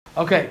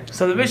Okay,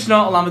 so the Mishnah,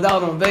 Alamad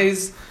Al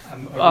Beis,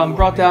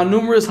 brought down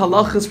numerous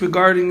halachas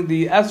regarding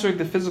the esrog,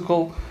 the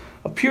physical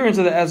appearance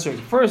of the esrog.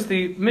 First,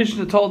 the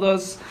Mishnah told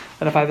us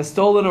that if I have a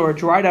stolen or a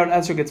dried out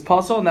esrog, it's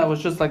pasul, and that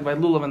was just like by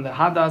lulav and the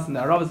hadas and the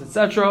aravas,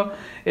 etc.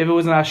 If it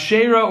was an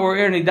asherah or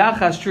er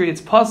nidachas tree,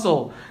 it's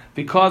pasul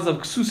because of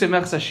ksuse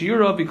mechsa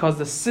shiura,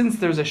 because since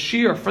there's a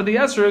shear for the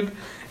esrog,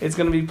 it's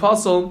going to be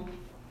pasul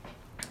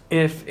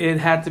if it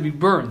had to be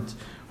burnt,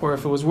 or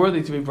if it was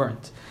worthy to be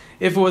burnt.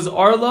 If it was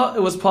arla,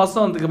 it was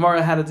pasul, and the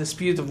Gemara had a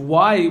dispute of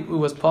why it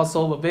was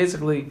pasul, but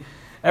basically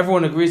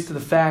everyone agrees to the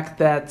fact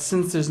that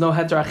since there's no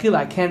heter achila,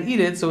 I can't eat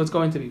it, so it's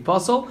going to be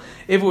pasul.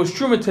 If it was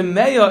truma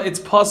temeya,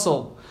 it's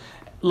pasul.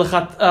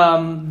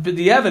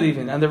 B'diavad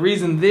even, and the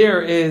reason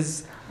there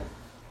is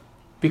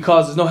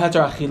because there's no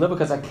heter achila,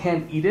 because I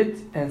can't eat it,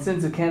 and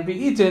since it can't be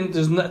eaten,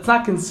 it's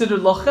not considered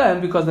lochem,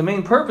 because the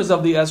main purpose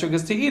of the esrog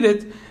is to eat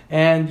it,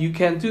 and you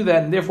can't do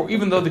that, and therefore,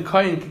 even though the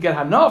kohen could get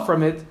hana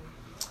from it,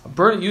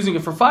 burn it, using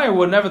it for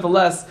firewood,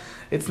 nevertheless,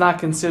 it's not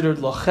considered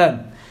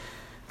lochem.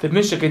 The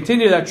Mishnah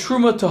continued that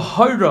truma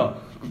tahara,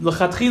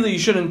 l'chatchila, you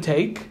shouldn't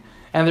take,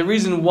 and the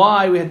reason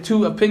why we had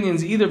two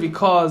opinions, either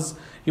because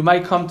you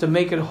might come to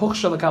make it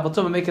huksha l'kabel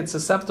tumah, make it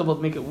susceptible,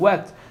 to make it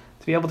wet,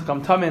 to be able to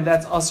come tumah, and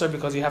that's asr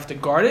because you have to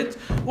guard it,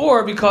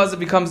 or because it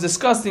becomes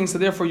disgusting, so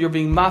therefore you're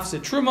being mafsid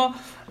truma.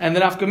 And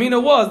the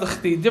nafkamina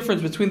was, the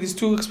difference between these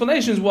two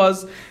explanations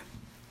was,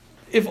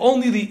 if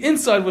only the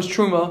inside was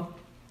truma,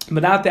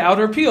 but not the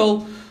outer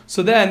peel,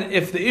 so then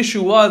if the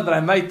issue was that I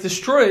might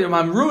destroy it, or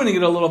I'm ruining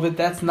it a little bit,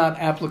 that's not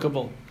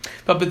applicable.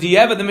 But the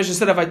Mishnah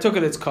said if I took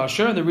it, it's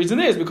kosher, and the reason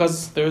is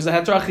because there is a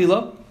heter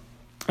achila,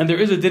 and there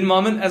is a din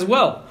mammon as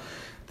well.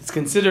 It's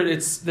considered,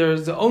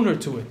 there's the owner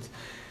to it.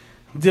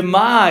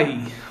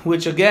 Demai,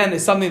 which again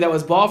is something that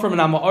was bought from an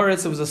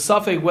Amaretz, it was a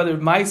suffix whether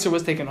Meiser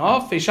was taken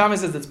off. Beishama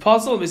says it's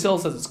possible, Beisil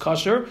says it's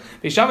kosher.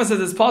 Beishama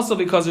says it's possible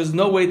because there's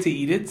no way to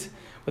eat it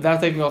without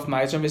taking off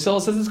Meiser. And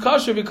Beisil says it's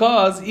kosher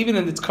because even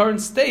in its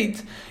current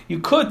state, you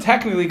could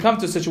technically come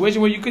to a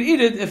situation where you could eat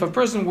it. If a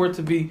person were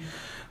to be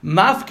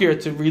mafkir,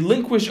 to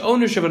relinquish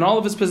ownership in all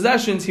of his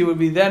possessions, he would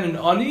be then an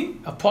ani,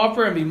 a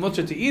pauper, and be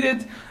mutter to eat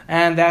it,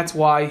 and that's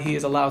why he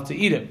is allowed to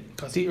eat it.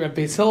 Because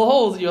Beisil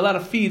holds that you're allowed to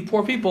feed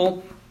poor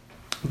people.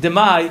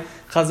 Demai,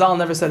 Chazal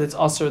never said it's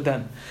asr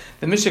then.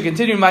 The Mishnah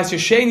continued, Ma'aser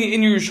Sheni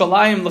in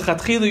Yerushalayim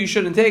l'chatchila, you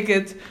shouldn't take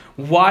it.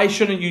 Why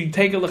shouldn't you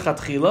take it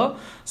l'chatchila?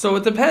 So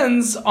it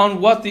depends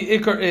on what the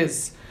ikar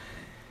is.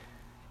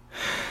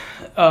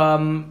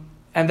 And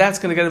that's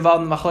going to get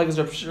involved in the machlekes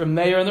of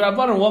Meir and the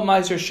Rabbanan. What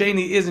Ma'aser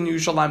Sheni is in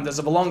Yerushalayim? Does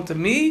it belong to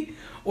me,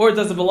 or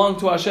does it belong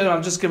to Hashem?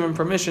 I'm just giving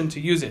permission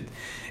to use it.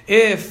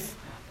 If,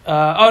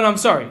 I'm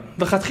sorry.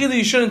 L'chatchila,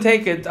 you shouldn't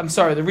take it. I'm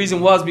sorry. The reason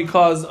was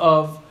because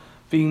of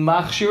being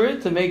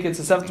machshir, to make it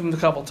susceptible to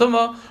kabel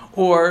tumah,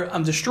 or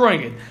I'm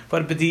destroying it.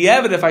 But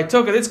b'diavad, if I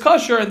took it, it's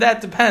kosher, and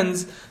that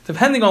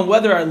depending on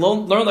whether I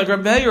learn like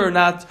Rabbi Meir or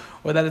not,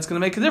 or that it's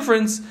going to make a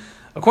difference.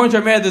 According to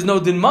Rabbi Meir, there's no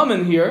din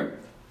mammon here.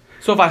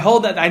 So if I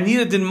hold that I need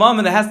a din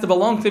mammon, it has to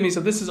belong to me, so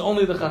this is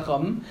only the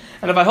chacham.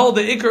 And if I hold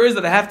the ikar is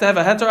that I have to have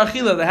a heter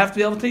achila, that I have to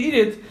be able to eat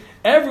it,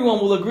 everyone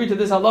will agree to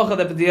this halacha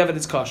that b'diavad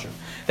is kosher.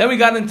 Then we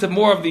got into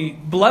more of the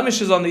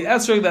blemishes on the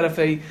esrog, that if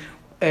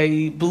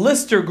a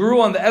blister grew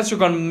on the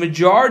esrog, on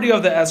majority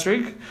of the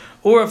esrog,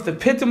 or if the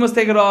pitum was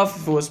taken off,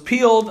 if it was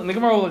peeled, and the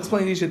Gemara will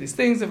explain each of these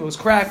things, if it was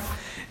cracked,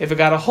 if it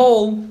got a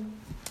hole,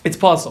 it's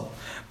pasul.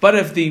 But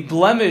if the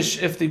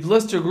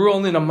blister grew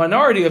only in a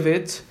minority of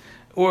it,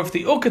 or if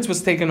the uketz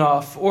was taken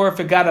off, or if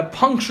it got a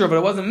puncture but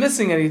it wasn't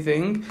missing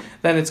anything,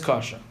 then it's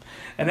kosher.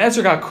 An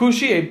esrog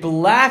hakushi, a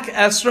black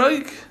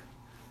esrog,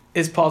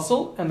 is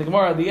pasul, and the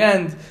Gemara at the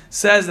end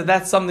says that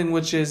that's something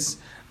which is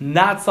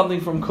not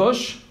something from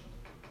kush,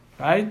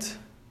 right?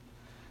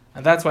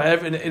 And that's why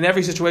in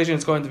every situation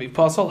it's going to be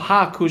pasul.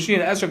 Ha kushi,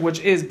 an esrog which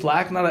is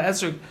black, not an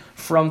esrog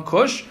from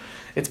kush,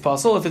 it's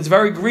pasul. If it's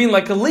very green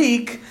like a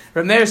leek,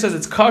 Reb Meir says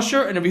it's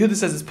kosher, and Rabbi Yehuda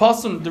says it's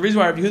pasul. The reason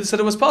why Rabbi Yehuda said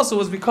it was pasul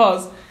was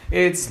because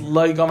it's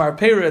lo gamar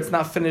peira, it's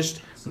not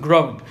finished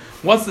growing.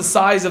 What's the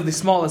size of the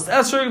smallest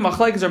esrog?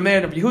 Machlekes are Meir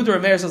and Rabbi Yehuda.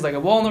 Rabbi Meir says like a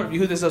walnut, Rabbi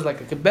Yehuda says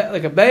like a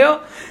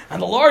beya,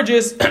 and the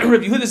largest,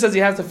 Rabbi Yehuda says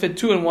you have to fit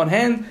two in one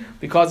hand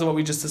because of what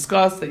we just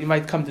discussed, that you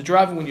might come to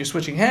driving when you're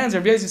switching hands.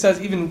 Rabbi Yossi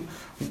says even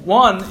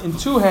one in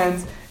two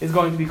hands is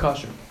going to be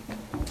kosher.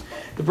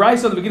 The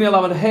Brisa, the beginning of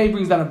Lamed Hey,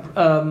 brings down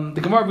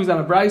the Gemara brings down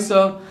a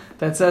Brisa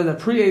that says that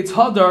pre-Eitz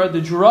Hadar,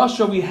 the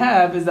drasha we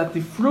have is that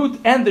the fruit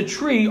and the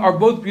tree are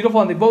both beautiful,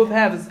 and they both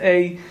have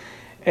a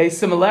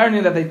similarity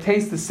that they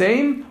taste the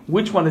same.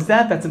 Which one is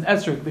that? That's an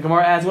esrog. The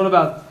Gemara adds, what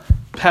about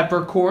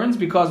peppercorns?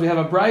 Because we have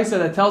a brisa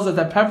that tells us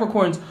that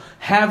peppercorns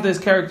have this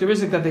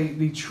characteristic that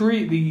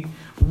the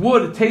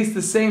wood tastes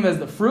the same as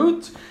the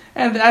fruit,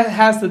 and that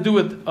has to do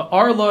with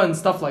arla and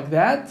stuff like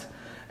that.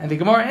 And the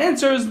Gemara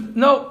answers,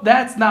 no,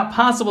 that's not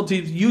possible to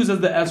use as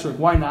the esrog.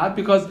 Why not?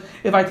 Because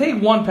if I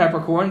take one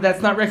peppercorn,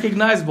 that's not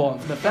recognizable.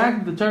 And the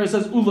fact that the Torah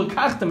says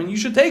ulakachtem, and you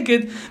should take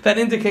it, that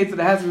indicates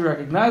that it has to be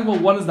recognizable.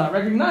 One is not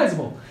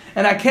recognizable.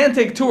 And I can't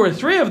take 2 or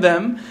 3 of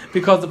them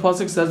because the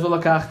pasuk says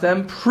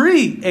ulakachtem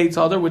pre-eitz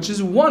hadar, which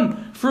is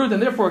one fruit,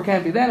 and therefore it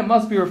can't be that. It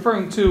must be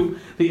referring to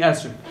the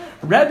esrog.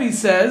 Rebbe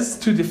says,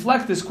 to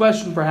deflect this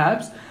question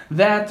perhaps,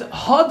 that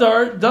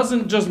hadar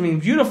doesn't just mean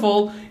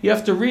beautiful, you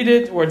have to read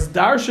it, or it's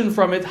darshan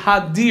from it,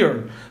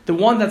 hadir, the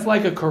one that's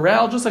like a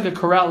corral, just like a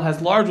corral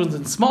has large ones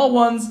and small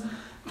ones,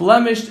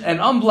 blemished and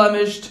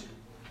unblemished,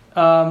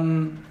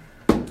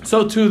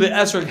 so too the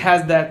esrog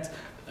has that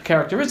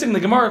characteristic. And the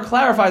Gemara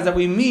clarifies that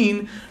we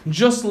mean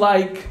just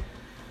like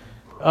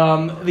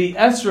the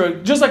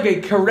esrog, just like a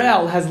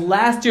corral has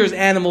last year's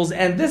animals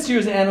and this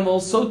year's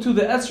animals, so too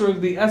the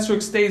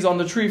esrog stays on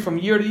the tree from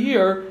year to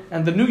year,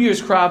 and the New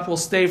Year's crop will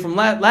stay from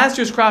last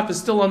year's crop is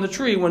still on the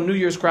tree when New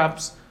Year's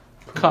crops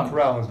come. The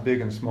corral is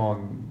big and small.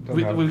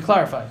 We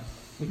clarified.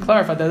 We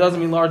clarified that doesn't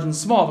mean large and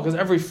small because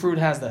every fruit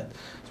has that. So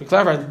we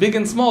clarified big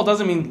and small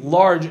doesn't mean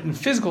large in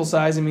physical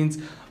size, it means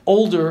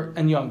older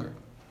and younger.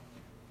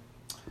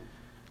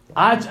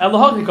 Last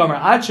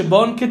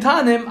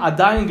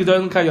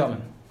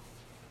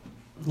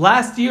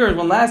year,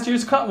 when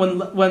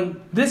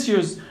this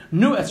year's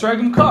new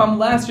esrogim come,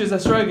 last year's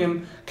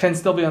esrogim can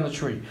still be on the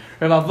tree.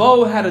 Rav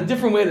Avo had a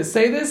different way to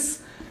say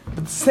this,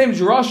 but the same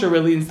drasha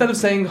really. Instead of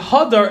saying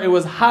hadar, it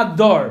was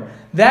hadar,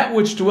 that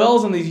which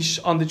dwells on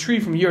the tree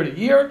from year to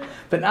year.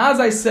 But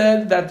as I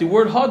said, that the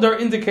word hadar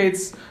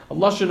indicates a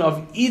lashon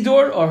of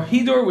idor or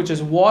hidor, which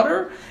is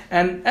water,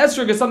 and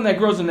esrog is something that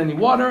grows in any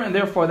water, and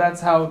therefore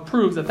that's how it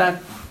proves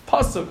that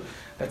pasuk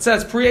that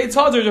says pre-eitz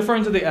hadar is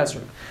referring to the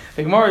esrog.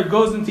 The Gemara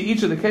goes into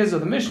each of the cases of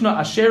the Mishnah.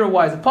 Asherah,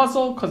 why is it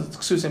puzzle? Because it's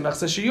ksusei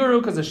mechse shiuru,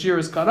 because the shear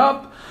is cut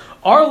up.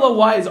 Arla,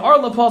 why is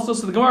Arla puzzle?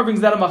 So the Gemara brings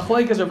that a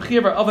machlekes Reb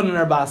Chiya bar Oven and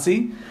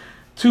Arbasi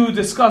to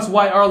discuss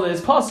why Arla is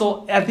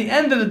puzzle. At the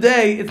end of the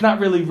day, it's not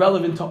really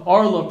relevant to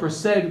Arla per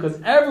se, because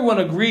everyone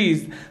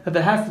agrees that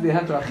there has to be a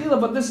heter achila,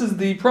 but this is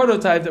the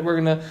prototype that we're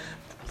going to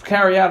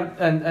carry out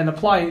and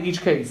apply in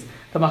each case.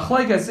 The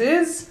machlekes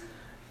is,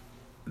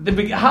 the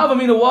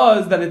Havamina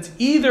was that it's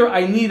either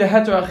I need a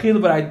heter achila,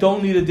 but I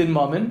don't need a din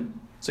mammon.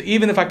 So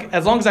even if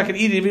as long as I can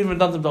eat it, even if it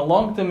doesn't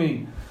belong to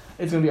me,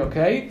 it's going to be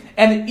okay.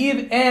 And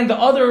the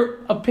other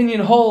opinion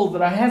holds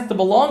that it has to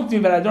belong to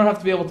me, but I don't have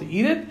to be able to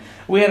eat it.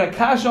 We had a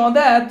kasha on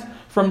that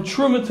from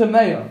Truma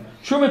Tameya.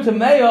 Truma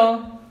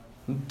Tameya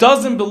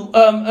doesn't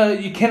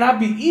you cannot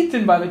be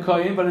eaten by the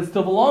kohen, but it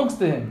still belongs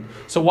to him.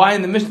 So why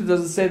in the Mishnah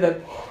does it say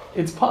that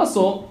it's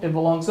puzzle? It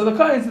belongs to the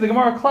kohen. So the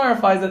Gemara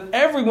clarifies that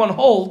everyone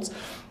holds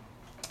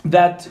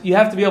that you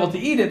have to be able to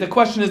eat it. The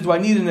question is, do I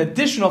need an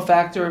additional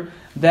factor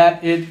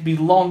that it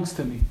belongs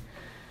to me?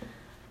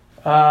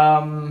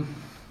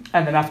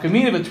 And the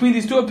nafkamina between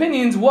these two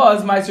opinions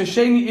was Ma'aser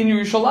Sheni in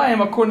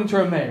Yerushalayim according to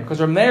Rav Meir,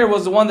 because Rav Meir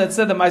was the one that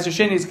said that Ma'aser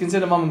Sheni is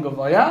considered Mammon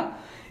Gavaya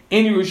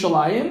in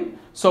Yerushalayim.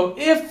 So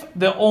if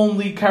the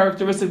only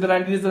characteristic that I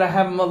need is that I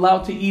am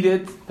allowed to eat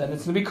it, then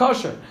it's going to be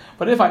kosher.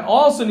 But if I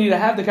also need to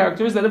have the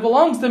characteristic that it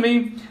belongs to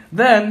me,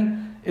 then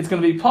it's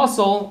going to be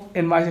puzzle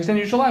in Ma'aser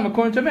Sheni Yerushalayim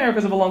according to Meir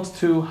because it belongs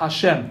to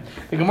Hashem.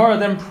 The Gemara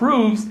then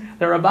proves that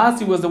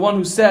Rabasi was the one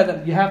who said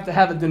that you have to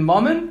have a din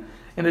mammon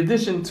in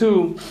addition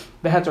to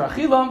the heter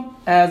achila.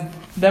 As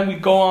then we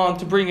go on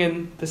to bring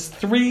in this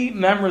 3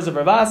 members of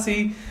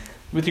Rabasi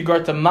with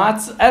regard to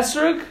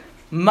esrog,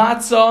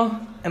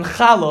 matzah, and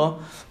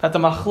challah. That the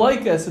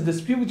machlokes, a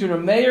dispute between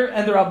Rav Meir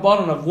and the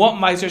Rabbanon of what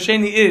Ma'aser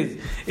Sheni is.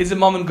 Is it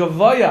mammon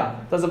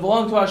gavaya? Does it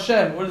belong to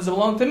Hashem? Or does it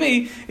belong to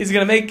me? Is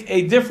going to make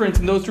a difference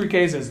in those 3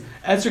 cases.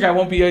 Esrog, I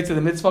won't be yotze to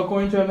the mitzvah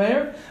according to Rav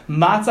Meir.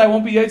 Matzah, I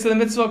won't be yotze to the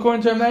mitzvah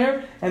according to Rav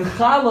Meir. And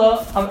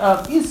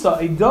challah, isa,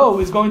 a dough,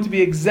 is going to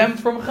be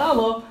exempt from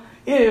challah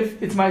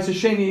if it's Ma'aser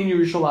Sheni in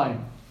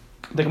Yerushalayim.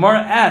 The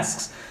Gemara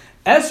asks,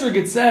 esrog,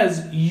 it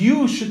says,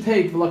 you should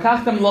take,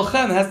 v'lakachtem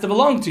lochem, has to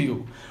belong to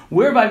you.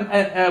 Whereby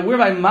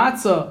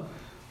matzah,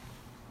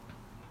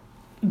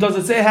 does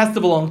it say it has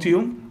to belong to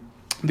you?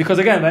 Because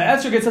again, by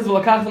esrog it says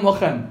v'lakachtem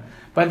lochem.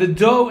 By the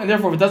dough, and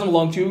therefore if it doesn't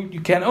belong to you,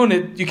 you can't own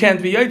it, you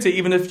can't be yotze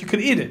even if you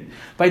could eat it.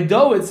 By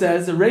dough it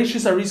says,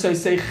 reishis arisai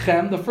say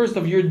chem, the first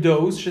of your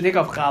doughs should take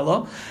off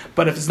challah,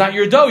 but if it's not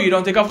your dough, you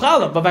don't take off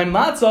challah. But by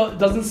matzah, it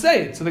doesn't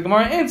say it. So the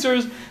Gemara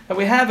answers that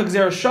we have a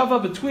gzera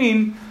shava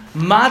between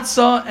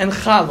matzah and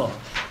challah.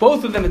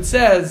 Both of them it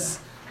says,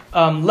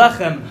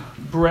 lechem,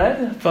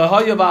 bread,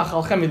 v'haya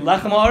ba'achalchem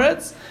lechem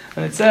haaretz,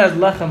 and it says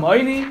lechem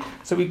oini.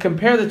 So we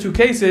compare the 2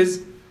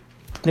 cases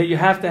that you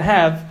have to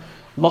have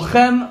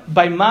lochem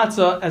by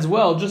matzah as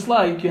well, just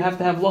like you have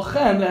to have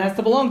lochem that has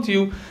to belong to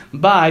you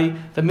by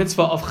the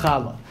mitzvah of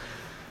challah.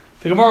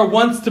 The Gemara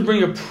wants to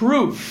bring a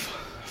proof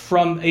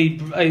from a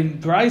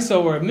brisa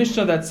or a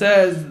mishnah that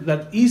says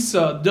that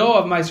isa, dough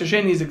of Ma'aser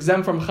Sheni, is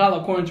exempt from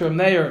challah according to Rav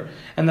Meir,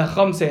 and the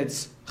Chum say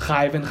it's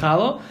Chayv and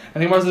Chalo.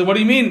 And the Gemara says, what do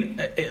you mean?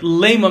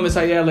 Lema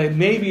Misayele,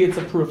 maybe it's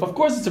a proof. Of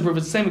course it's a proof,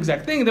 it's the same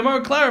exact thing. The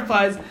Gemara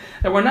clarifies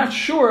that we're not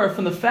sure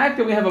from the fact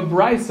that we have a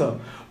Brisa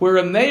where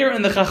a Meir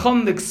and the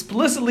Chacham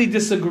explicitly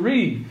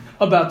disagree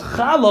about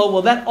Chalo,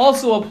 will that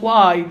also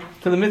apply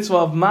to the mitzvah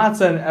of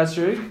Matzah and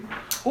Esrog?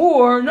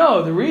 Or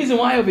no, the reason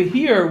why over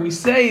here we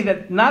say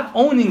that not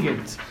owning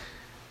it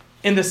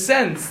in the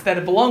sense that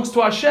it belongs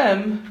to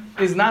Hashem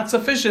is not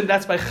sufficient.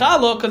 That's by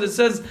Chalo, because it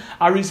says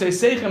Arisei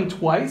Seichem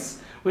twice,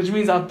 which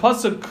means al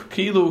pasuk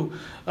kilu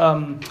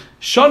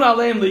shana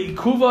aleim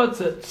leikuva,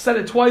 to said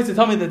it twice to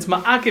tell me that it's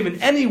ma'akiv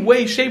in any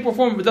way, shape, or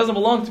form. If it doesn't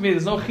belong to me,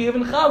 there's no chiyuv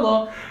in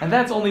chala, and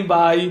that's only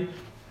by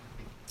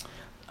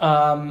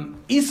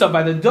isa,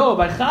 by the dough,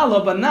 by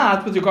chala, but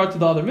not with regard to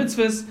the other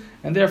mitzvahs,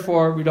 and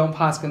therefore we don't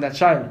paskin that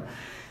shayla.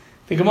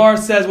 The Gemara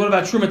says, what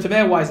about Truma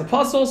Tameh? Why is it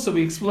puzzle? So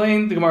the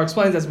Gemara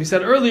explains, as we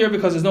said earlier,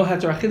 because there's no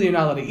heter achila, you're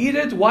not allowed to eat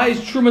it. Why is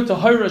Truma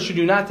Tahira, should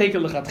you not take it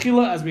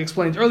lechatchila? As we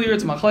explained earlier,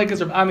 it's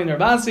machlekes of Ami and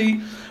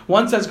Rabasi.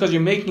 One says because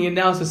you're making it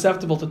now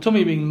susceptible to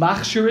tummy, being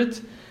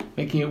machshirit,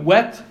 making it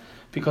wet,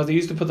 because they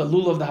used to put the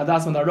lulav, the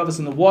hadas, and the aravas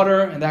in the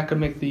water, and that could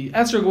make the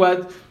esrog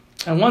wet.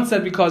 And one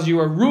said because you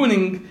are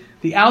ruining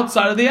the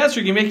outside of the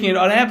esrog, you're making it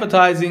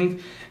unappetizing.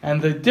 And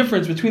the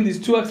difference between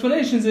these two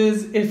explanations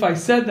is, if I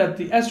said that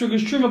the esrog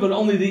is truma, but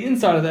only the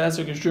inside of the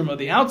esrog is truma,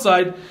 the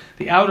outside,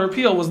 the outer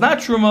peel was not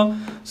truma,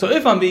 so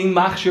if I'm being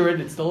machshirit,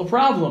 it's still a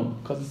problem,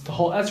 because the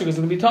whole esrog is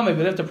going to be tummy.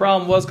 But if the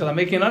problem was because I'm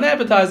making it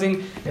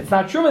unappetizing, it's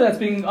not truma that's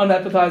being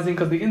unappetizing,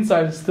 because the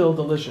inside is still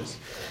delicious.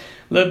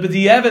 The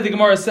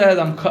Gemara says,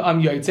 I'm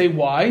yaitse.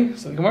 Why?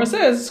 So the Gemara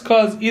says,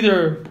 because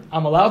either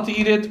I'm allowed to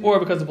eat it, or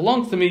because it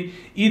belongs to me.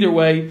 Either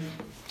way,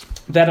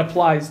 that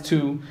applies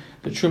to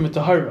the truma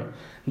tahara.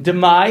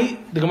 Demai,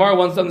 the Gemara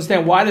wants to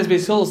understand, why does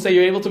Beis Hillel say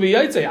you're able to be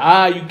yaitse?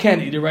 You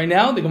can't eat it right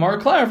now. The Gemara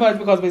clarifies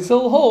because Beis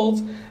Hillel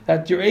holds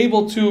that you're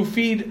able to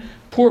feed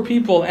poor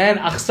people, and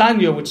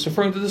achsanya, which is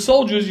referring to the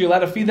soldiers, you're allowed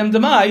to feed them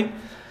demai.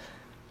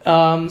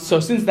 So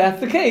since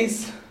that's the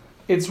case,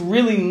 it's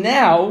really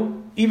now,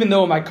 even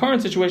though in my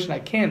current situation I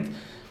can't,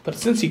 but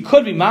since he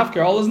could be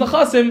mafker all his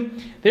nechasim,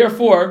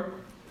 therefore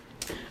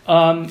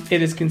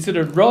it is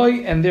considered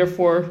roy, and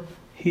therefore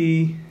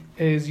he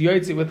is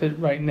yaitze with it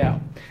right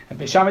now. And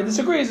Beis Shammai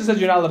disagrees and says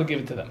you're not allowed to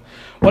give it to them.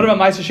 What about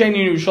Ma'aser Sheni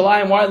in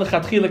Yerushalayim? Why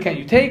lechatchila can't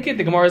you take it?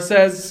 The Gemara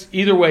says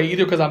either way,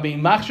 either because I'm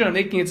being machshir, I'm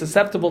making it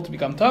susceptible to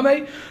become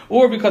tamei,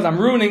 or because I'm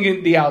ruining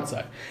it, the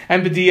outside.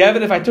 And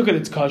b'di'evet, if I took it,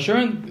 it's kosher.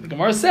 And the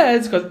Gemara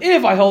says, because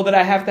if I hold that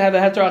I have to have a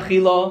heter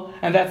achila,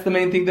 and that's the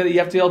main thing that you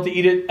have to be able to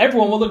eat it,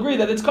 everyone will agree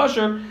that it's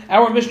kosher.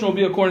 Our mission will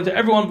be according to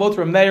everyone, both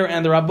from Meir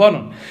and the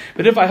Rabbanon.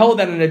 But if I hold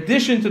that in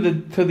addition to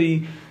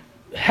the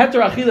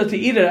heter achila to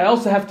eat it, I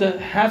also have to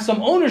have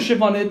some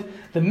ownership on it.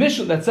 The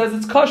Mishnah that says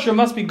it's kosher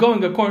must be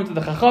going according to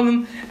the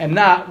Chachamim and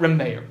not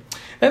Remeir.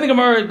 Then the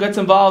Gemara gets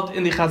involved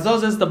in the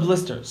chazazes, the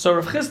blister. So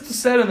Rav Chisda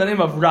said in the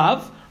name of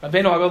Rav,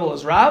 Rabbeinu Haggadol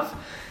is Rav,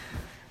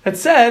 that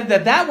said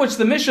that which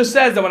the Mishnah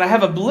says that when I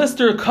have a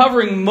blister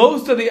covering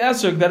most of the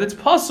esrog, that it's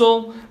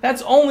puzzle,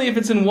 that's only if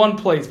it's in one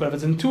place. But if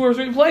it's in 2 or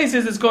 3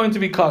 places, it's going to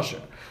be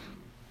kosher.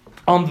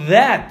 On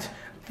that,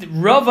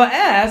 Rava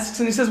asks,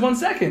 and he says, 1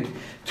 second,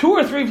 2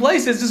 or 3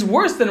 places is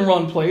worse than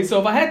 1 place.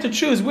 So if I had to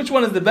choose which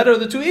one is the better of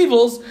the 2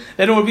 evils,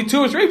 then it would be 2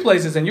 or 3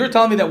 places. And you're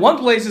telling me that 1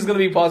 place is going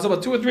to be possible,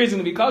 but 2 or 3 is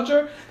going to be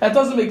kosher? That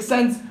doesn't make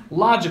sense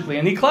logically.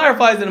 And he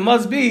clarifies that it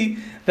must be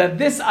that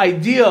this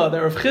idea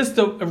that Rav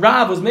Chisda,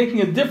 Rav was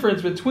making a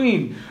difference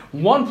between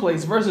 1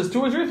 place versus 2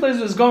 or 3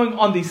 places is going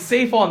on the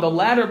seifa, on the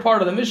latter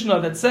part of the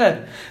Mishnah that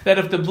said that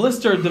if the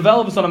blister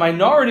develops on a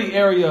minority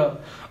area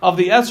of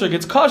the esrog,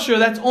 it's kosher.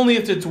 That's only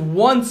if it's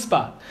 1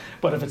 spot.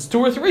 But if it's 2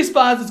 or 3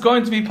 spots, it's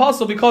going to be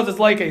possible because it's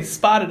like a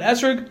spotted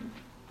esrog,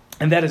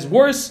 and that is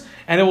worse,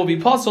 and it will be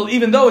possible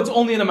even though it's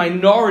only in a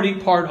minority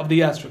part of the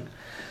esrog.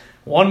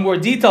 One more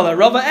detail that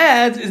Rava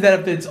adds is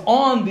that if it's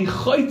on the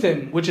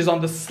chaytin, which is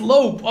on the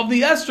slope of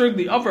the esrog,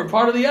 the upper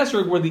part of the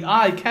esrog, where the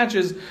eye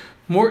catches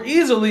more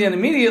easily and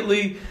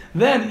immediately,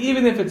 then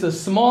even if it's a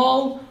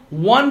small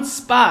 1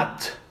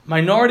 spot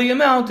minority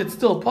amount, it's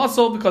still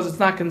possible because it's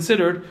not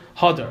considered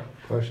hadar.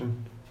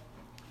 Question?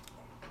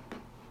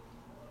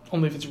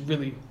 Only if it's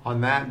really...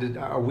 On that,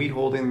 are we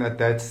holding that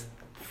that's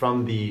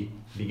from the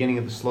beginning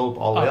of the slope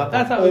all the way up?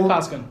 That's how we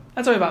paskin.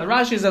 That's how we paskin.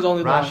 Rashi says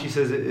only the Rashi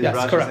says it is. Yes,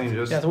 Rashi correct. saying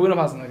just... Yes, we don't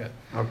paskin like that.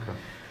 Okay.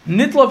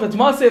 Nitla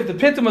v'tmaseh, if the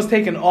pitum was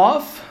taken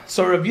off,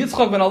 so Rav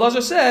Yitzchak ben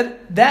Elazar said,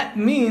 that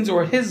means,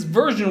 or his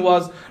version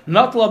was,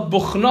 natla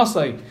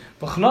buchnasei.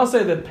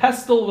 Buchnasei, the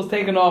pestle was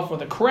taken off, or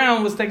the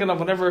crown was taken off,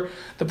 whatever.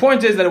 The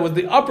point is that it was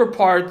the upper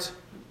part,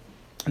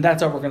 and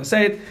that's how we're going to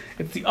say it.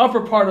 It's the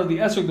upper part of the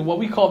esrog, what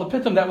we call the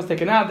pitum, that was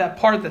taken out. That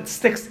part that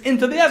sticks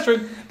into the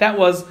esrog, that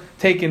was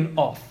taken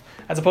off.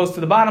 As opposed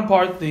to the bottom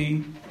part,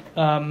 the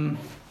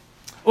ukitz.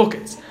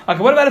 Okay,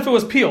 what about if it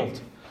was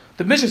peeled?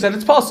 The Mishnah said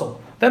it's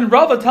possible. Then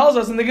Rava tells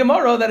us in the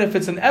Gemara that if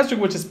it's an esrog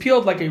which is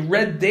peeled like a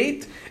red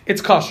date,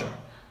 it's kosher.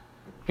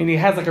 Meaning it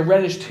has like a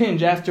reddish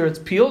tinge after it's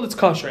peeled, it's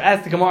kosher.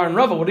 Ask the Gemara and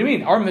Rava, what do you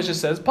mean? Our Mishnah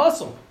says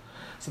possible.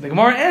 So the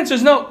Gemara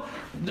answers, no.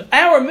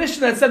 Our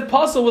Mishnah that said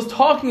pasul was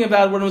talking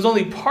about when it was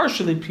only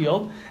partially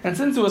peeled, and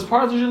since it was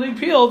partially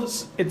peeled,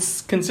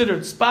 it's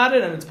considered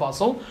spotted and it's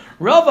pasul.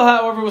 Rava,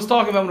 however, was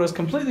talking about when it was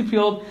completely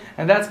peeled,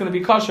 and that's going to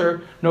be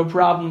kosher, no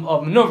problem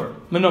of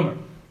menumer.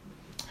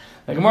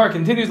 The Gemara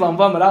continues,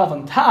 Lamvam at Alf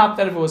on top,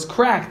 that if it was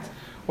cracked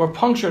or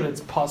punctured,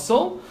 it's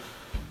pasul.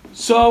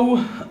 So,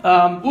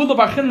 Ula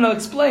Bar Chinna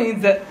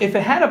explains that if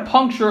it had a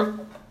puncture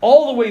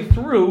all the way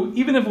through,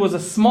 even if it was a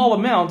small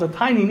amount, a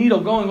tiny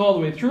needle going all the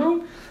way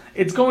through,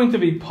 it's going to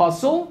be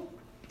pasul,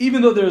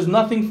 even though there's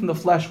nothing from the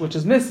flesh which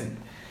is missing.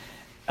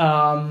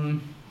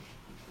 And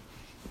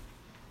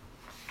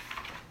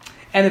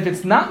if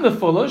it's not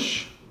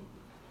mefulish,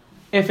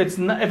 if it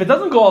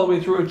doesn't go all the way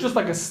through, it's just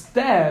like a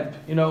stab,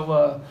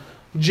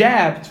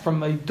 jabbed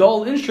from a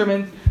dull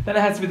instrument, then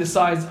it has to be the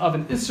size of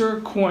an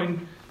isser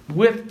coin,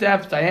 width,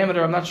 depth,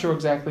 diameter. I'm not sure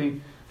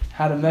exactly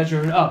how to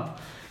measure it up.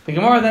 The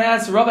Gemara then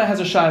asks, Rava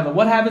has a shaila.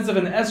 What happens if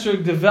an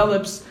esrog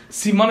develops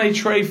simone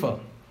treifa?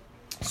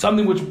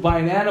 Something which by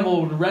an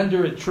animal would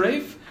render it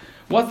treif?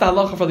 What's the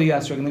halacha for the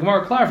esrog? And the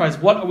Gemara clarifies,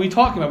 what are we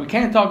talking about? We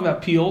can't talk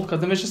about peeled, because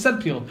the Mishnah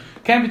said peeled.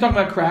 Can't be talking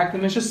about cracked, the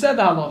Mishnah said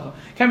the halacha.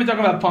 Can't be talking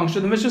about puncture,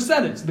 the Mishnah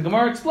said it. So the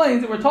Gemara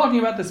explains that we're talking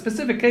about the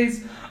specific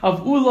case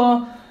of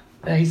Ula.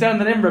 He said in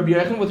the name of Rabbi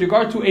Yechon with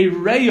regard to a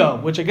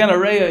reya, which again a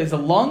reya is a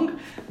lung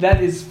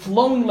that is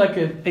flowing like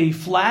a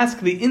flask.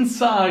 The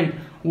inside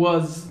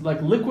was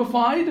like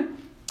liquefied.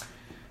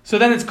 So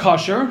then it's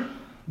kosher.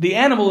 The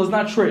animal is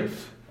not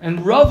treif.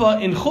 And Rava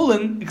in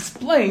Chulin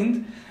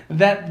explained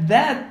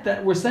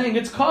that we're saying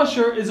it's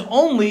kosher is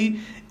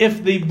only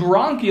if the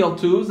bronchial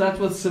tubes, that's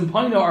what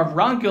Simpaina, our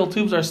bronchial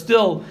tubes are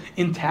still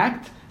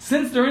intact.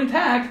 Since they're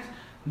intact,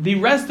 the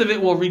rest of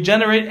it will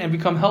regenerate and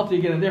become healthy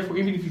again. And therefore,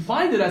 even if you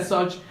find it as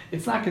such,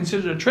 it's not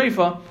considered a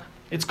treifa,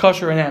 it's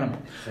kosher an animal.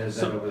 Says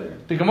that over there.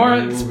 The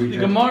Gemara, I think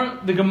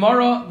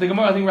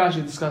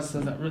Rashi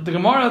discusses that. The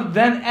Gemara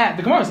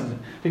says it.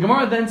 The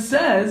Gemara then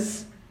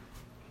says,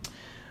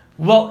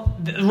 well,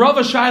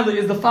 Rava Shaila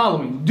is the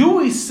following. Do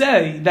we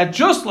say that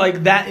just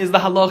like that is the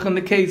halach in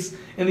the case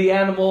in the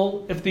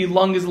animal, if the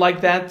lung is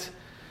like that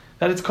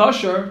it's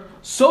kosher,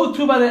 so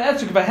too by the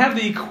esrog, if I have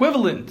the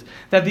equivalent,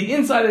 that the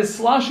inside is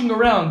sloshing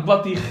around,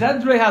 but the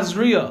chedre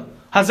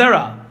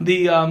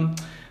hazera,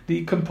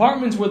 the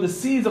compartments where the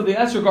seeds of the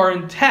esrog are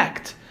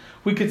intact,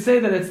 we could say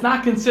that it's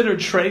not considered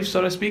treif,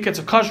 so to speak, it's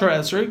a kosher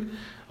esrog,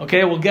 okay,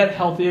 it will get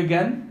healthy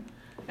again,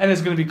 and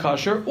it's going to be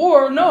kosher,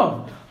 or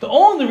no, the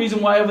only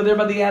reason why over there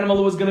by the animal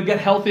it was going to get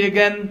healthy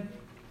again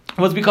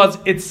was because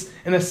it's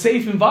in a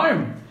safe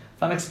environment.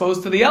 It's not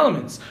exposed to the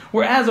elements.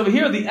 Whereas over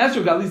here, the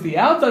esrog, at least the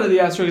outside of the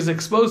esrog, is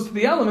exposed to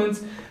the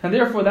elements, and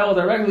therefore that will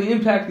directly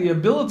impact the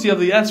ability of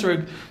the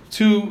esrog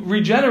to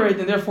regenerate,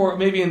 and therefore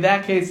maybe in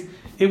that case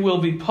it will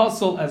be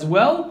pasul as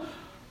well,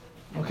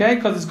 okay,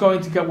 because it's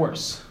going to get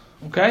worse.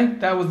 Okay,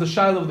 that was the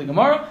shaila of the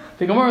Gemara.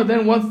 The Gemara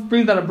then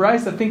brings down a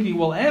brisa. I think he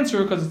will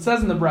answer because it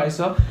says in the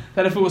brisa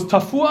that if it was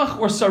tafuach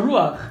or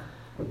saruach,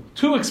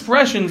 two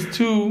expressions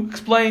to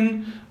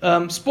explain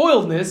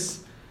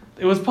spoiledness,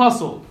 it was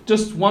pasul.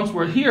 Just once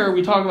we're here,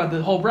 we talk about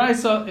the whole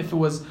brisa. If it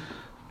was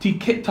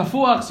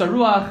tafuach,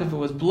 saruach, if it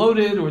was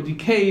bloated or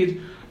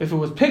decayed, if it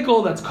was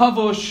pickled, that's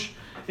kavush.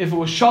 If it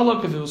was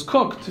shalok, if it was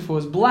cooked, if it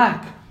was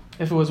black,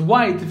 if it was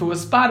white, if it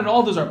was spotted,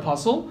 all those are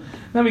pasul.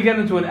 Then we get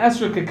into an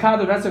esrog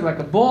kekad, an esrog like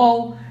a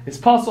ball, it's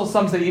pasul.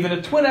 Some say even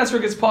a twin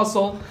esrog is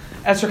pasul.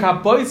 Esrog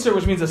haboitzer,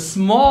 which means a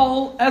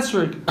small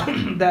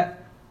esrog that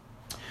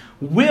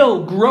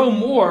will grow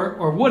more,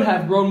 or would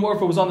have grown more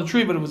if it was on the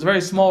tree, but it was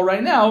very small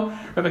right now.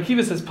 Rabbi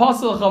Akiva says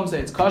pasul, Chacham say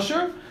it's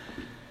kosher.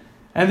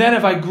 And then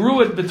if I grew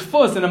it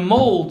bitfus in a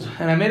mold,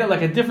 and I made it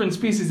like a different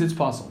species, it's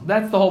pasul.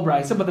 That's the whole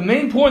brisa. But the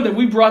main point that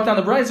we brought down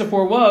the brisa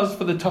for was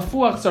for the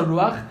tafuach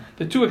saruach,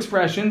 the two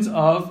expressions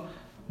of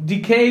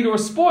decayed or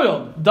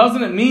spoiled.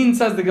 Doesn't it mean,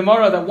 says the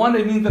Gemara, that one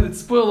it means that it's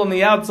spoiled on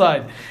the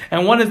outside,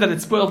 and one is that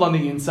it's spoiled on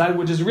the inside,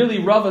 which is really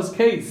Rava's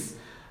case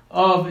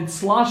of it's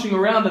sloshing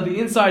around, that the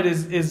inside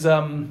is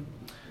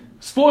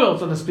spoiled,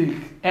 so to speak,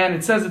 and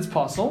it says it's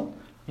pasul.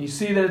 You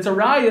see that it's a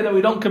raya that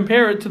we don't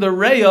compare it to the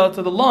reya,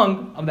 to the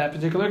lung of that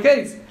particular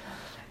case.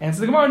 And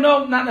so the Gemara,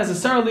 no, not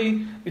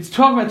necessarily. It's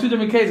talking about two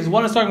different cases.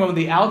 One is talking about when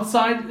the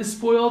outside is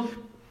spoiled,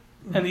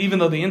 and even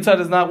though the inside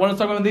is not. One is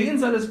talking about when the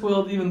inside is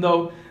spoiled, even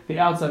though the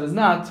outside is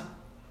not.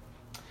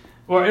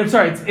 Or, I'm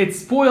sorry, it's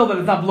spoiled but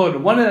it's not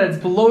bloated. One is that it's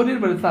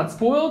bloated but it's not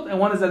spoiled, and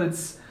one is that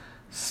it's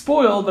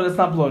spoiled but it's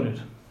not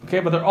bloated. Okay,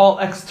 but they're all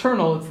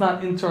external. It's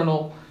not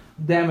internal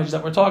damage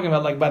that we're talking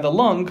about, like by the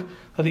lung,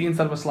 that the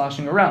inside was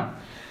sloshing around.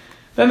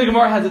 Then the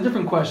Gemara has a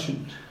different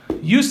question.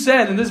 You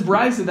said in this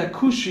brisa that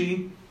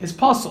kushi is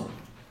pasul.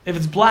 If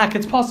it's black,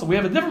 it's pasul. We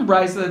have a different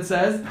brisa that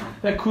says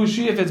that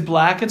kushi, if it's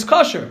black, it's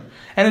kosher.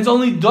 And it's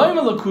only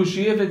doimel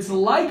kushi if it's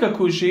like a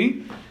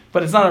kushi,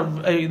 but it's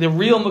not the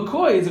real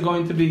McCoy is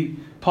going to be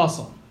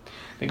pasul.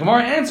 The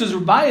Gemara answers,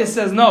 Rabbi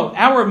says, no,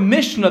 our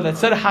Mishnah that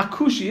said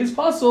hakushi is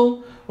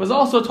pasul was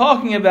also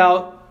talking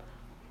about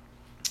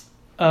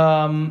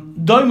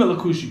doimel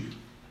kushi.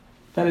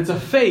 That it's a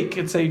fake,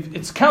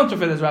 it's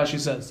counterfeit, as Rashi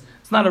says.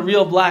 It's not a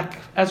real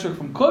black esrog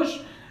from Kush,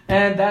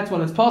 and that's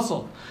when it's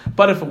possible.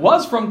 But if it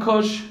was from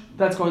Kush,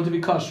 that's going to be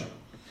kosher.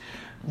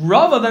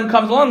 Rava then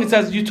comes along and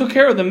says, you took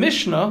care of the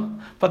Mishnah,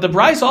 but the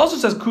Bryce also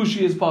says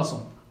Kushi is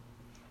possible.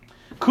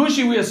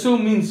 Kushi, we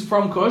assume, means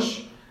from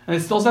Kush, and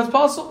it still says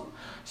possible.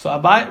 So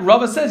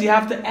Rava says you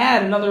have to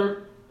add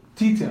another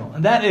detail,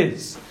 and that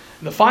is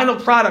the final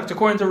product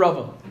according to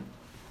Rava.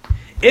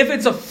 If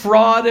it's a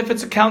fraud, if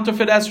it's a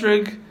counterfeit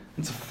esrog,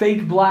 it's a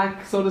fake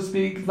black, so to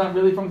speak, it's not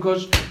really from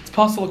Kush, it's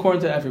possible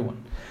according to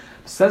everyone.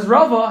 Says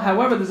Rava,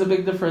 however, there's a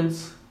big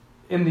difference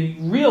in the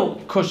real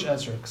Kush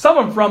esrog.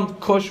 Someone from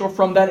Kush or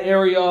from that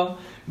area,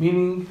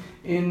 meaning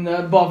in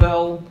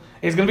Bavel,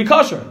 is going to be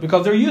kosher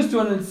because they're used to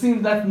it and it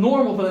seems that's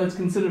normal for them, it's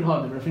considered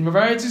hadar. If in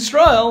Eretz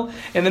Yisrael,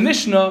 in the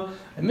Mishnah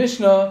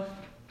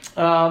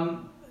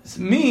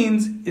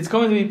means it's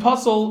going to be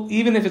puzzle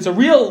even if it's a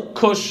real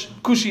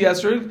kushi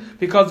esrog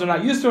because they're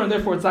not used to it and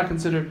therefore it's not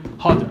considered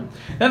hadar.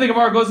 Then the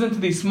Gemara goes into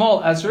the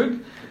small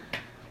esrog.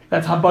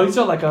 That's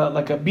habaitza,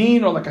 like a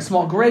bean or like a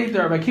small grape.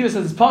 There, Rabbi Akiva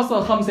says it's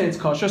possible. Chacham say it's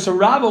kosher. So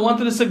Rabba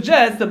wanted to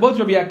suggest that both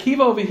Rabbi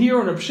Akiva over here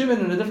and Rabbi Shimon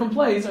in a different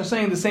place are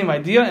saying the same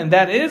idea, and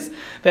that is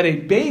that a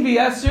baby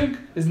esrog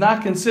is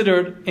not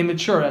considered a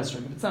mature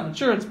esrog. If it's not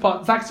mature, it's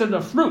not considered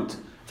a fruit.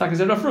 It's not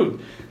considered a fruit.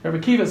 Rabbi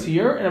Akiva's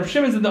here, and Rabbi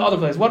Shimon's in the other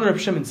place. What did Rabbi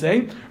Shimon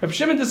say? Rabbi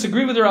Shimon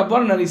disagreed with the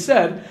Rabbanan, and he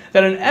said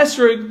that an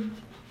esrog,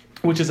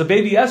 which is a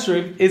baby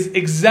esrog, is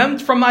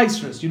exempt from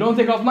maasros. You don't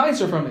take off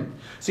maaser from it.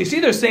 So you see,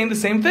 they're saying the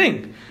same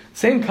thing.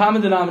 Same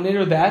common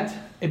denominator that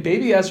a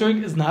baby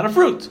esrog is not a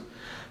fruit.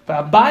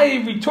 But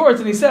Abaye retorts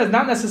and he says,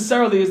 not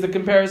necessarily is the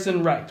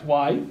comparison right.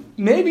 Why?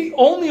 Maybe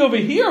only over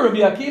here Rabbi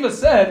Akiva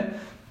said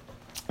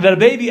that a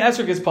baby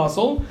esrog is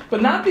puzzle,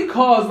 but not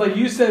because, like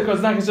you said, because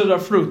it's not considered a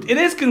fruit. It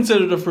is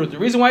considered a fruit. The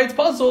reason why it's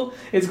puzzle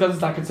is because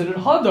it's not considered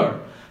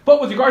hadar.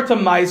 But with regard to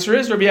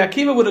maasros, Rabbi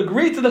Akiva would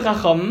agree to the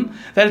Chacham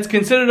that it's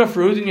considered a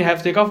fruit and you have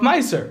to take off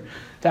maaser.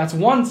 That's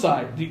one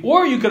side.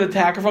 Or you could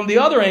attack it from the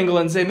other angle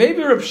and say,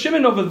 maybe Reb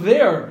Shimon over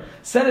there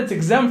said it's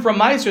exempt from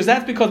maasros.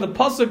 That's because the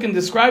pasuk in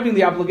describing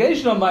the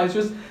obligation of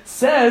maasros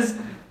says,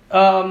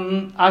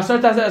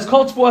 as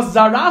called for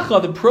zaracha,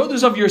 the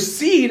produce of your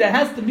seed, it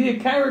has to be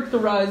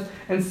characterized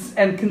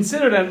and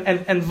considered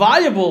and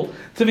viable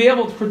to be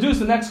able to produce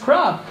the next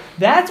crop.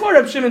 That's why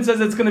Reb Shimon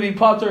says it's going to be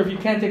potter if you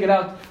can't take it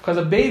out, because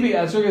a baby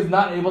esrog is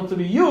not able to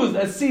be used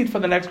as seed for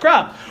the next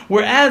crop.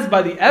 Whereas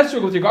by the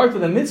esrog, with regard to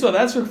the mitzvah of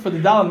esrog for the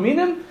dal and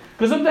minim,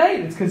 because of the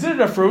hay, it's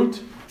considered a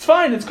fruit. It's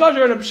fine. It's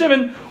kosher. And Reb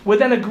Shimon would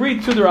then agree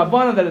to the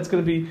Rabbanah that it's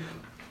going to be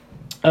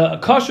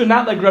kosher,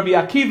 not like Rabbi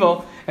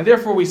Akiva. And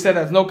therefore we said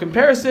there's no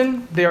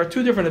comparison. There are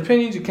two different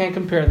opinions. You can't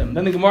compare them.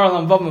 Then the Gemara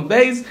on Vav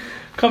Beis,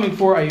 coming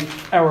for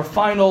our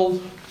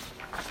final,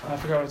 I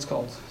forgot what it's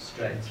called.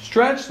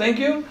 Stretch, thank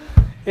you.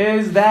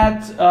 Is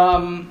that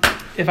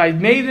if I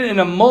made it in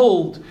a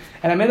mold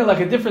and I made it like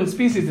a different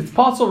species, it's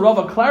possible.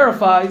 Rava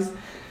clarifies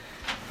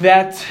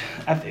that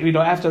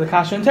after the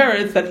Kasha and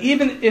Teretz, that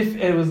even if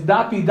it was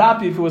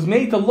dapi, if it was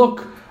made to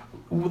look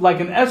like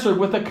an esrog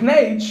with a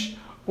knech,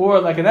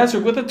 or like an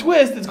esrog with a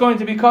twist, it's going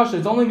to be kosher.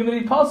 It's only going to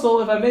be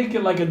puzzle if I make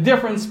it like a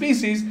different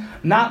species,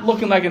 not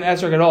looking like an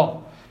esrog at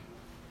all.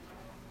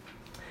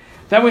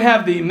 Then we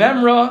have the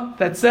memra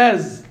that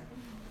says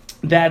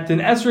that an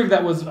esrog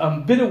that was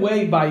bit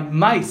away by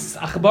mice,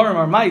 achbarim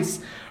or mice,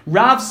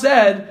 Rav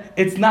said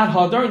it's not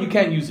hadar and you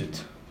can't use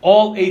it.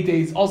 All 8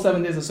 days, all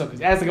 7 days of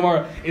Sukkot. Ask the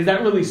Gemara, is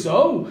that really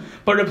so?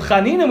 But Reb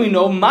Chanina, we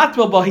know,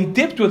 matbel, he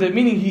dipped with it,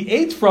 meaning he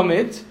ate from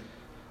it.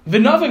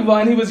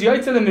 V'navik, and he was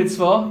yaitz the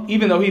mitzvah,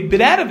 even though he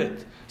bit out of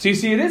it. So you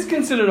see, it is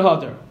considered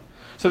hadar.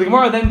 So the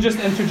Gemara then just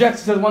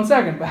interjects and says, 1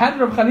 second. But how did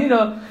Reb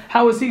Chanina,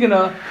 how is he going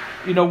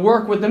to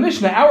work with the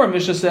Mishnah? Our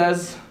Mishnah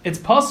says it's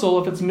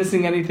puzzle if it's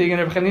missing anything,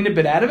 and Reb Chanina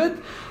bit out of it.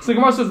 So the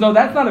Gemara says, no,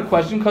 that's not a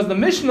question, because the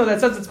Mishnah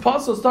that says it's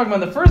puzzle is talking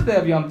about the first day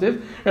of Yom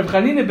Tiv. Reb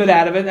Chanina bit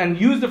out of it and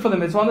used it for the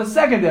mitzvah on the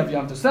second day of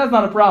Yom Tiv. So that's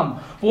not a problem.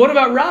 But what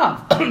about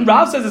Rav?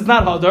 Rav says it's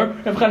not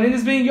hadar. Reb Chanina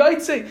is being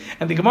yaitze.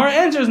 And the Gemara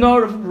answers, no,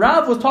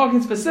 Rav was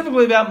talking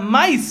specifically about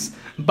mice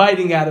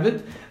biting out of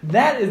it.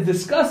 That is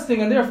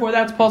disgusting, and therefore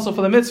that's possible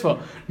for the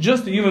mitzvah.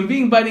 Just a human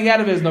being biting out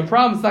of it is no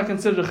problem. It's not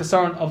considered a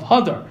chesaron of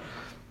hadar.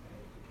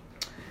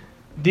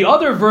 The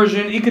other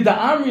version, Ikeda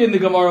Amri in the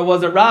Gemara,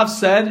 was that Rav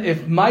said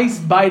if mice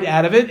bite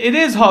out of it, it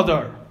is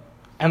hadar.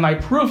 And my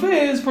proof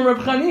is from Reb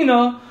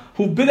Chanina,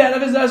 who bit out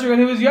of his esrog when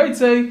he was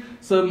yaitze,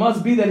 so it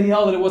must be that he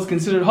held that it was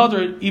considered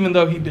hadar, even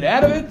though he bit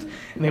out of it.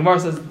 And the Gemara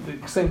says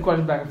the same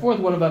question back and forth.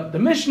 What about the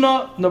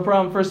Mishnah? No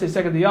problem. First day,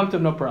 second day, Yom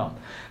Tov, no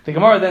problem. The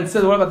Gemara then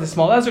says, what about the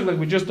small esrog, like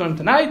we just learned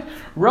tonight?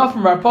 Rav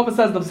from Rav Papa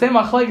says the same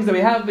machlekes that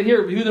we have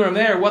here, Yehuda and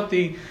there, what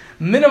the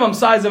minimum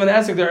size of an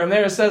esrog there, and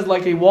there says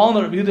like a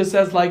walnut, Yehuda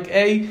says like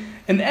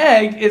an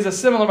egg, is a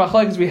similar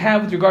machlekes we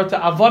have with regard to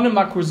avanim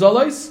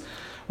makruzolos,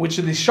 which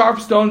are the sharp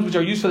stones which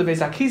are used for the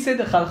Beis HaKisei.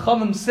 The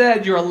Chachamim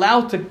said you're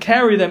allowed to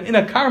carry them in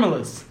a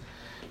carmelis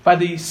by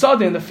the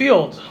sod in the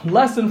field,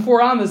 less than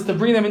 4 amas, to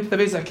bring them into the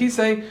Beis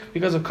HaKisei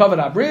because of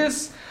kavod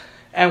abris.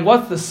 And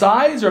what's the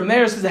size? Or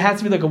Meir says it has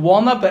to be like a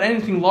walnut, but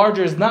anything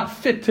larger is not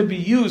fit to be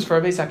used for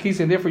a Beis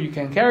HaKisei, and therefore you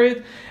can't carry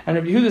it. And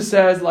Rabbi Yehuda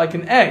says like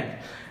an egg.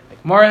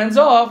 Mara ends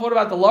off, what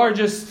about the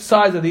largest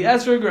size of the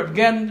esrog?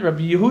 Again,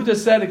 Rabbi Yehuda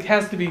said it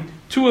has to be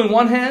 2 in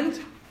one hand,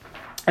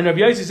 and Rabbi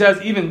Yossi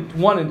says even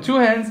 1 in 2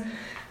 hands.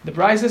 The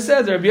Brisa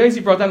says that Rabbi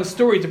Yossi brought down a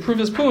story to prove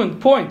his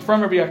point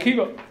from Rabbi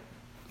Akiva,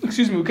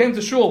 who came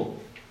to shul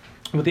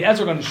with the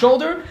esrog on his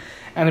shoulder,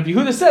 and Rabbi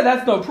Yehuda said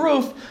that's no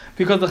proof,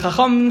 because the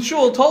Chacham in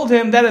shul told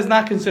him that is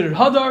not considered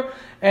hadar,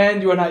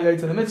 and you are not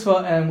yoytze the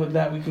mitzvah. And with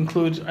that we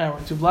conclude our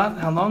tublat.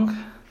 How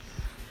long?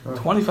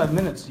 25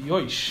 minutes.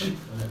 Yoish.